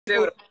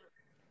bro.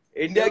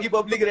 India की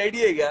public ready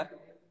है क्या?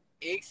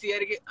 एक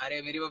सीआर की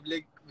अरे मेरी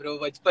पब्लिक ब्रो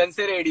बचपन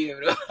से रेडी है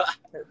bro.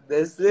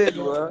 That's it,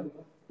 bro.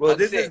 Bro,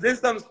 this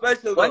something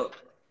special though.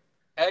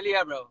 Hell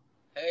yeah, bro.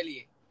 Hell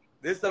yeah.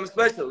 This something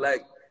special.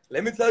 Like,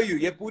 let me tell you,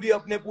 ये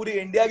पूरी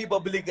इंडिया की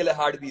पब्लिक के लिए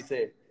हार्ड पीस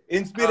है.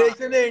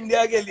 इंस्पिरेशन है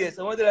इंडिया के लिए,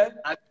 समझ रहा है?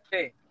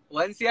 अच्छे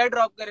 1 CR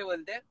ड्रॉप करे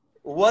बोलते हैं.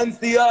 1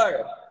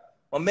 CR.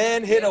 My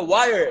man hit a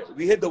wire.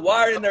 We hit the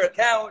wire in their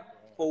account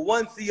for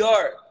 1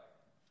 CR.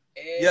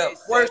 Yeah,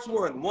 first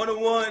one,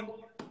 101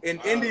 in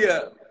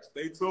India.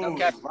 Stay tuned.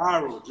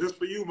 Viral. Just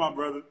for you, my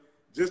brother.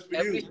 Just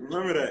for you.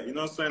 Remember that. You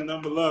know what I'm saying?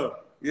 Number love.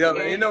 Yeah,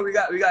 man. You know we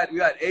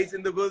got Ace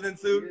in the building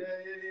too. Yeah.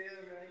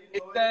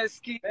 It's the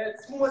ski.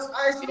 It's too much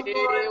ice in the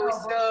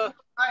bro.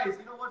 Ice.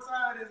 You know what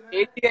time it is,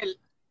 man?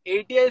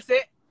 ATL से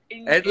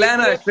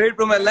Atlanta, straight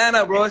from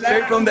Atlanta, bro.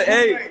 Straight from the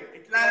A.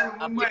 Atlanta,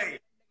 Mumbai.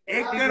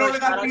 1 crore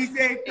का piece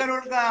है, 1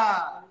 crore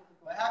का.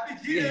 Happy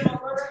G-Day, my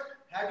brother.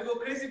 Had to go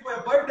crazy for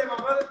your birthday, my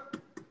brother.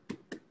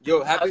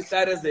 Yo, happy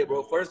Status Day,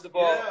 bro. First of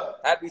all,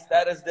 happy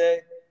Status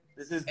Day.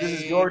 This is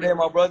your day,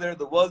 my brother.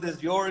 The world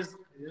is yours.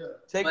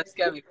 Yeah.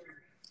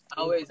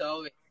 Always.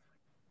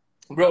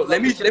 Bro,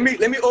 let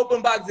me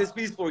open box this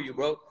piece for you,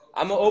 bro.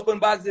 I'm gonna open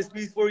box this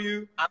piece for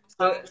you,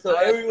 so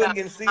everyone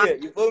can see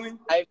it. You feel me?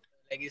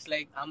 It's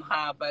like I'm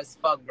hype as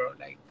fuck, bro.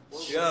 Like.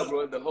 Yeah,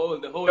 bro. The whole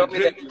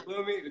drip. You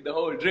feel me? The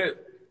whole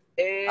drip.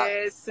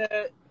 Yes.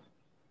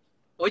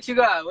 What you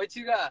got?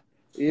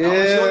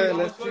 Yeah,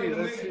 let's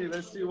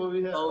see what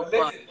we have. Oh,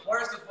 listen,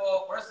 first of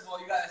all,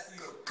 you gotta see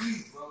the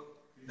piece, bro.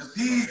 The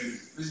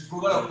piece is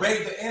gonna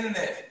break the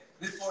internet.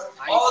 This for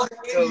all the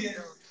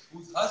Indians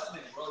who's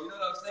hustling, bro. You know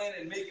what I'm saying?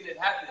 And making it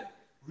happen.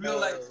 Real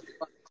life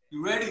shit.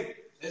 You ready?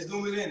 Let's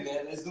zoom it in,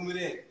 man. Let's zoom it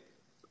in.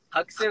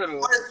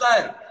 First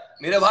time,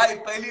 मेरे भाई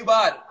पहली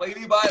बार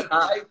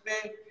live पे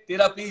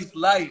तेरा piece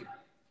live.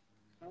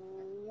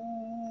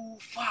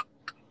 Fuck.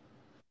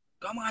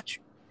 How much?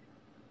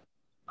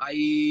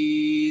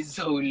 Eyes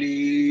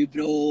holy,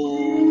 bro.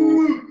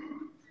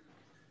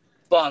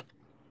 Fuck.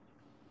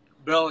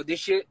 Bro, that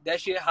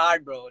shit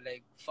hard, bro.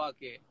 Like, fuck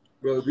it.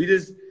 Bro, we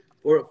just,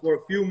 for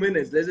a few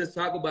minutes, let's just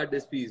talk about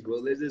this piece, bro.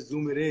 Let's just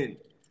zoom it in.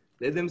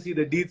 Let them see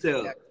the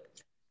detail.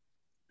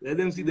 Let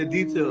them see the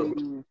detail,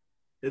 bro.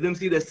 Let them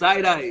see the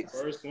side eyes.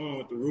 First one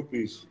with the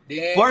rupees.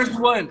 Damn. First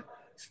one.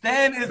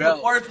 Stan is the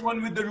first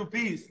one with the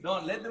rupees.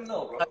 Don't let them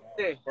know, bro.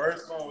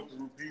 First one with the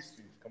rupees.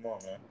 Come on,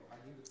 man.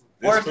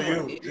 Just for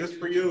you. Just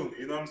for you.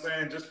 You know what I'm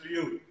saying? Just for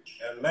you.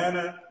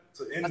 Atlanta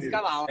to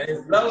India. And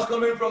his love's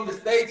coming from the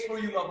States for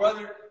you, my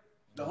brother.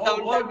 The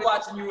whole world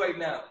watching you right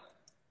now.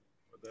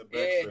 What that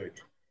back say?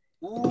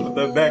 What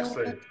that back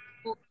say?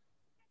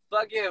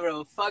 Fuck yeah,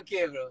 bro.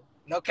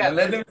 No cap. And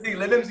let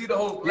them see the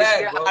whole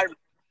flag, bro.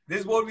 This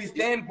is what we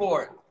stand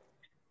for.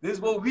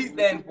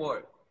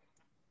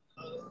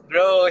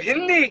 Bro,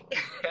 Hindi.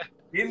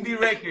 Hindi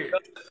record.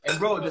 And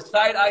bro, the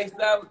side iced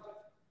out,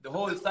 the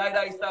whole side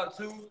iced out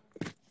too.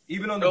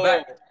 Even on the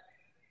back.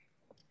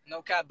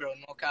 No cap, bro.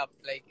 No cap.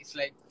 Like, it's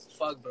like,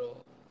 fuck,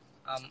 bro.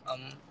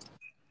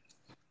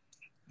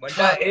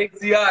 बंटा एक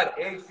CR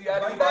की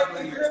बात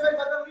नहीं है.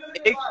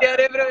 एक CR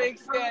है bro, एक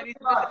CR.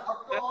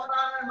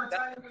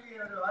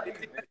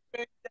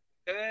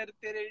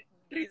 तेरे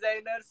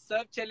designer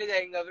सब चले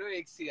जाएंगे ब्रो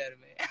 1 CR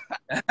में.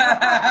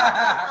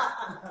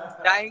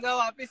 जाएंगा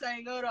वापस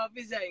आएंगा और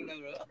वापस जाएंगा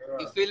bro.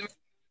 You feel me?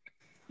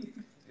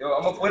 Yo,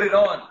 I'm gonna put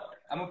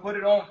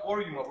it on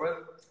for you, my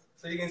brother,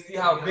 so you can see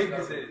how big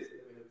this is.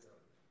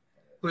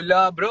 Pull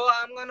up, bro.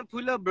 I'm gonna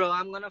pull up, bro.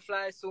 I'm gonna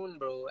fly soon,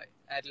 bro.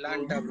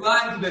 Atlanta. You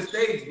flying to the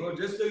States, bro,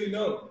 just so you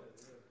know.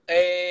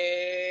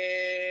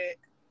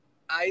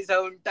 I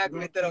sound tag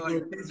with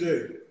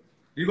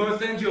We're gonna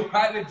send you a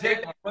private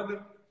jet, my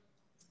brother.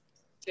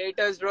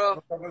 Status,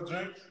 bro.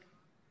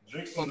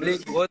 Drinks.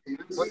 Public.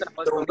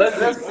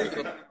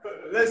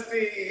 Let's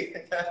see.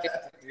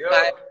 Yo.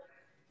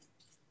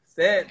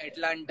 Stan,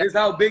 Atlanta. this is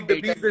how big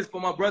the piece is for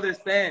my brother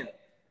Stan.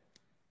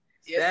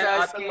 Yes,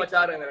 आतंक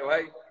मचा रहे हैं मेरे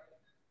भाई.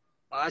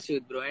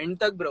 Shoot, bro. End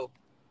tak, bro.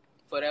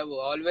 Forever.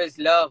 Always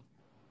love.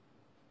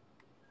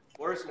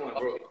 First one,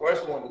 bro.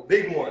 First one, the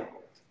big one.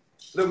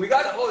 Look, we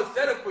got the whole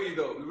setup for you,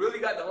 though. We really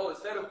got the whole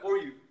setup for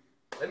you.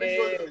 Let me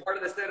show you part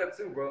of the setup,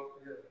 too, bro.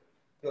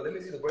 Yo, let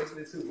me see the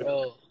bracelet, too,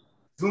 bro.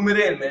 Zoom it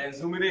in, man.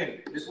 Zoom it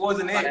in. This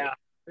wasn't it.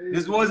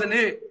 This wasn't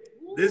it.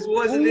 This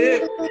wasn't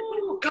it.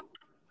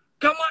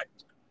 Come on.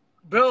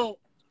 Bro.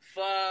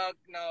 Fuck.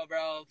 No,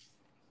 bro.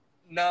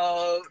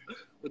 No.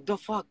 What the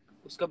fuck?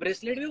 उसका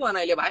bracelet भी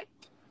बना ले भाई.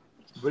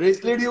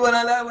 Bracelet भी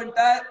बना ला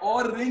बनता है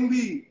और रिंग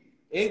भी.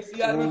 1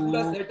 CR में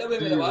पूरा सेटअप है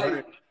मेरे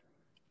भाई.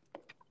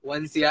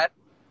 1 CR.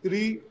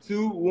 3,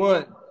 2,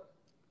 1.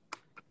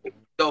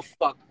 The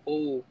fuck?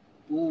 Oh.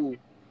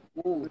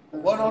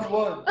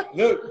 1-on-1.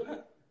 Look.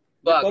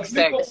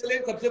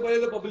 सबसे पहले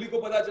तो पब्लिक को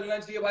पता चलना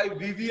चाहिए भाई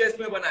VVS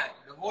में बना है.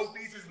 The whole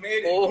piece is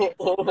made.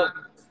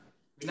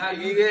 Not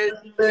VVS.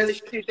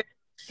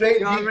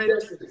 Straight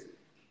VVS.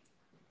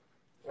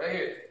 Right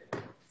here.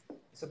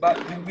 It's about,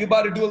 we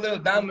about to do a little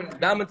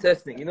diamond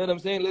testing. You know what I'm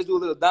saying? Let's do a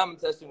little diamond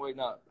testing right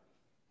now.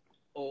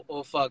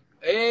 Oh fuck,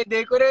 ए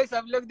देखो रे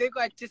सब लोग, देखो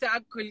अच्छे से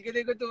आँख खुल के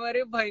देखो,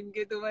 तुम्हारे बहन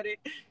के तुम्हारे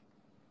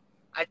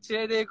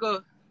अच्छे देखो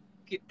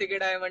कितने के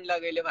डायमंड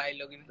लगेले भाई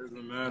लोग ने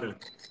Doesn't matter.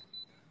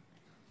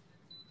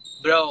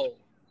 ब्रो।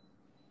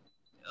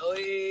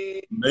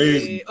 ओए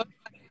Amazing.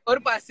 और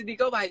पास से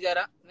दिखाओ भाई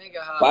जरा, नहीं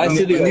क्या? हाँ पास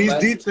से And दिखाओ,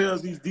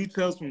 these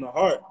details from the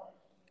heart.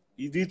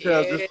 These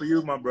details just for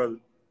you, my brother.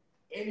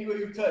 Anywhere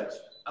you touch.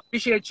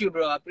 Appreciate you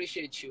bro,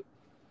 appreciate you.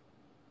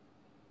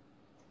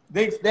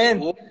 देख स्टैन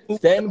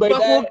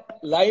बैठा है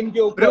लाइन के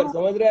ऊपर,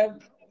 समझ रहा है?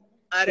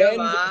 अरे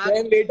वाह,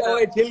 स्टैन लेटा हुआ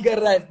है, चिल कर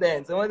रहा है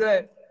स्टैन, समझ रहा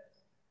है?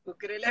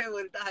 कुकरेला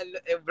बोलता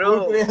हेलो ब्रो,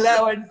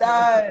 कुकरेला बनता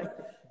है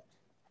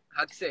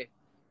हक से।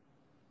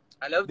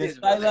 I love this this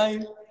bro.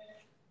 line.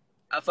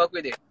 I fuck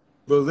with it.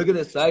 Bro, look at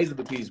the size of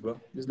the piece, bro.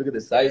 Just look at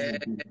the size of the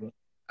piece, bro.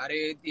 अरे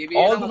ये भी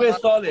All the way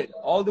solid,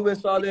 all the way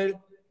solid,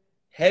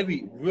 heavy,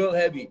 real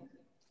heavy.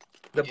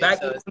 The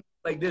back opens up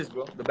like this,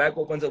 bro. The back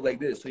opens up like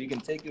this, so you can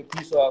take your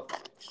piece off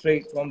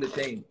straight from the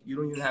chain. You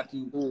don't even have to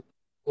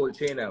pull the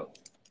chain out.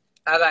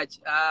 I got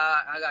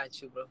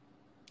you, bro.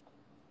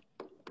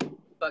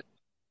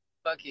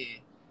 Fuck yeah.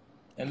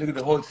 And look at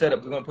the whole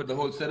setup. We're gonna put the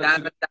whole setup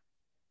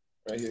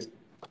right here.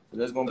 So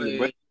that's gonna be the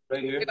break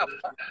right here.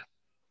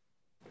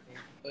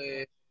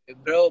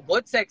 Bro,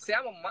 बहुत sexy है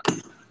मम्मा।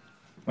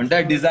 Mantha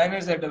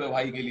designer setup है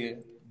भाई के लिए,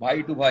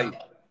 भाई to भाई।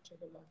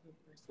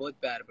 बहुत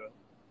प्यार ब्रो।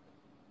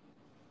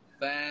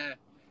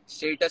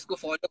 स्टेटस को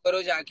फॉलो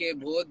करो जाके,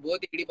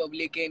 बहुत एडी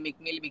पब्लिक है,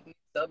 मिकमिल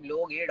सब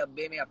लोग ये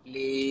डब्बे में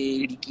अपने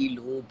की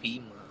लो भी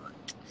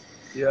मत।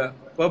 Yeah,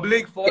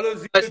 public follow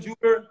Zero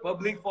Jeweler,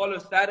 public follow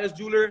Status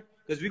Jeweler,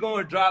 because we're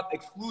gonna drop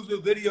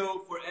exclusive video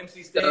for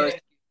MC Stan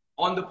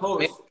on the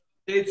post.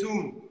 Stay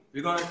tuned.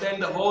 We're gonna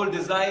send the whole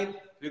design.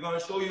 We're gonna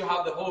show you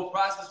how the whole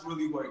process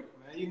really works.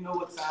 Man, you know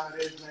what time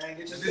it is, man.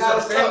 Get This is a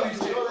family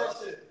shit, bro.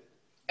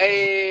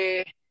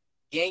 Hey,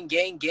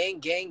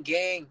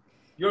 gang.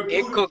 Your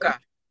एक Coca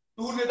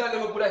tour देता है,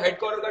 वो पूरा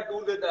headquarter का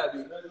tour देता है अभी।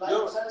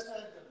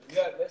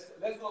 Yeah,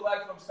 let's go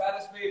live from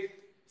Status page.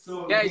 So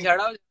क्या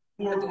झड़ा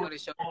तुम्हारे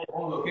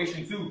on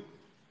location too.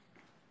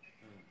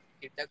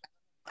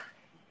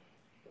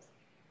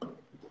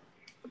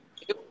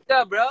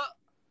 Bro.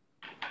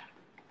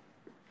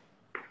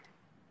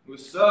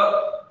 What's up?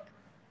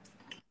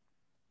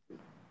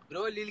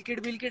 Bro,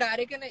 लिलकिड आ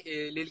रहे क्या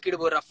नहीं? लिलकिड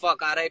वो रफा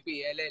RIP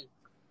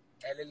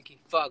LL की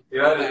fuck.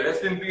 Yeah,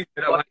 rest in peace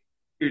मेरा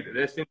भाई,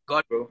 rest in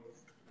God, bro.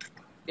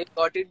 ये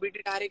got it beat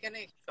it आ रहे क्या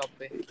नहीं शॉप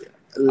पे?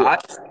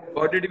 आज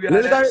got it भी आ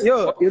रहा है। यो,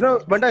 you know,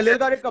 बंटा लिल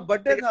गार्ड का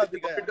बर्थडे था अभी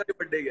का।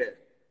 बर्थडे गया।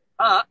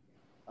 हाँ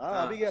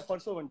अभी गया,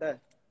 परसों बंटा है।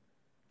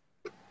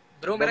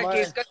 ब्रो मेरा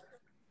केस का,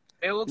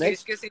 मैं वो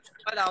केस के सीन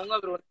के बाद आऊंगा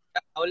bro,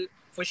 all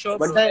for sure.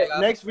 बंटा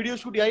next video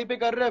shoot यहीं पे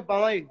कर रहे हैं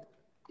पावाई,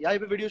 यहीं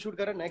पे वीडियो शूट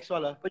कर रहे हैं नेक्स्ट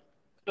वाला।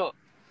 तो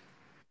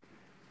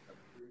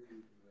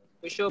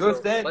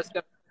बस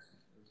कर।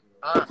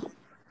 हाँ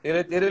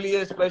तेरे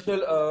लिए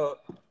स्पेशल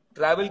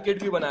ट्रैवल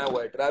किट भी बनाया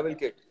हुआ है, ट्रैवल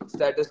किट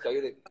स्टेटस का।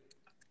 ये देख,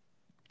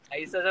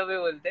 ऐसा सब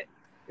बोलते।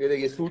 ये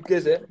देखिए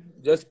सूटकेस है,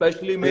 just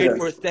specially made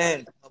for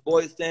Stan, a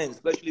boy Stan,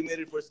 specially made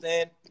it for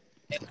Stan.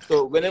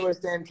 So whenever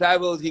Stan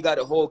travels, he got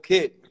a whole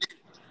kit.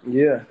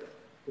 Yeah.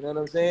 You know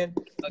what I'm saying?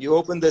 You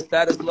open the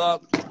status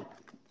lock.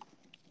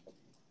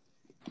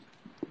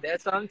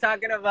 That's what I'm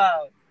talking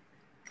about.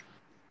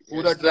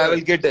 पूरा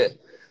travel kit है।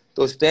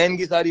 तो stand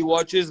की सारी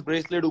watches,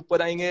 bracelet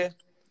ऊपर आएंगे,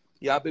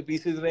 यहाँ पे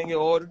pieces रहेंगे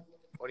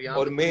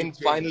और मेन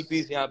फाइनल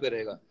पीस यहाँ पे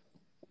रहेगा।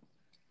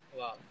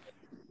 वाह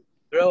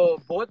ब्रो,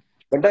 बहुत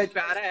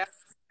प्यारा है।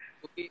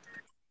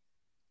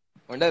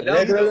 बंटा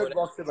रेड वेलवेट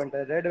बॉक्स से बंटा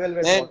है, रेड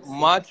वेलवेट बॉक्स।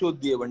 माँ चोद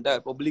दिए बंटा है,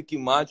 पब्लिक की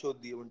माँ चोद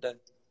दिए बंटा है।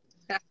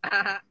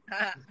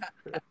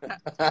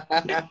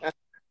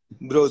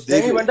 ब्रो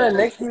नहीं बंटा,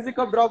 नेक्स्ट म्यूजिक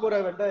कब ड्रॉप हो रहा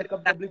है बंटा?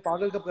 कब पब्लिक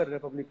पागल कब कर रहे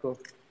हैं पब्लिक को?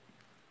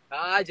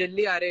 हाँ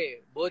जल्दी आ रहे,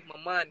 बहुत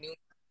मम्मा न्यू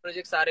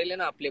प्रोजेक्ट आ रहे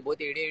ना अपने,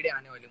 बहुत एड़े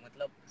आने वाले,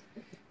 मतलब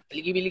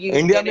बिल्की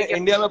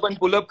इंडिया में अपन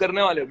पुल अप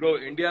करने वाले ब्रो,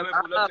 इंडिया में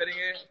पुल अप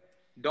करेंगे।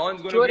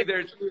 Dons gonna be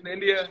there to in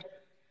India.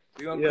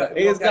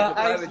 Ace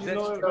guys, you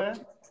know it, man.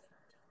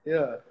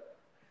 Yeah.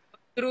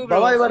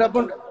 बाबा यार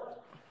अपन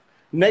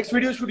नेक्स्ट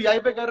वीडियो शूट यहीं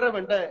पे कर रहे हैं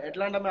बंटा है,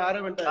 एटलांटा में आ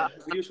रहे हैं बंटा है,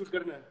 वीडियो शूट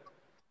करना है।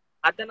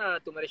 आता ना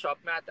तुम्हारे शॉप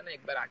में, आता ना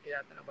एक बार आके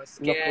जाता ना बस।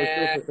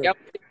 क्या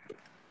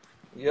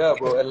Yeah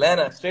bro,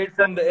 Atlanta straight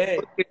from the A.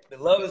 The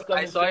love is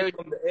coming straight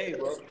from the A,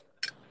 bro.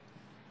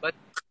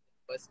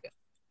 बस क्या,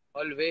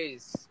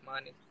 always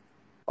man.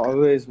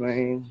 Always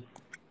man.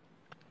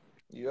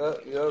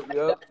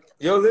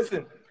 Yo,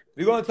 listen.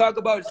 We're gonna talk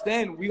about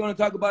Stan. We're gonna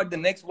talk about the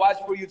next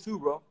watch for you too,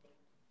 bro.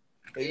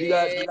 Hey, we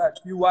got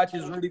few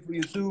watches ready for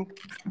you too.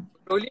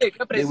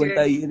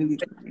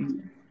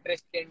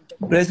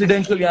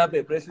 Presidential यहाँ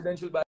पे,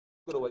 presidential बात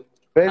करो भाई।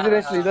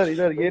 Presidential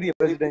इधर ये रही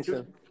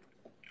presidential।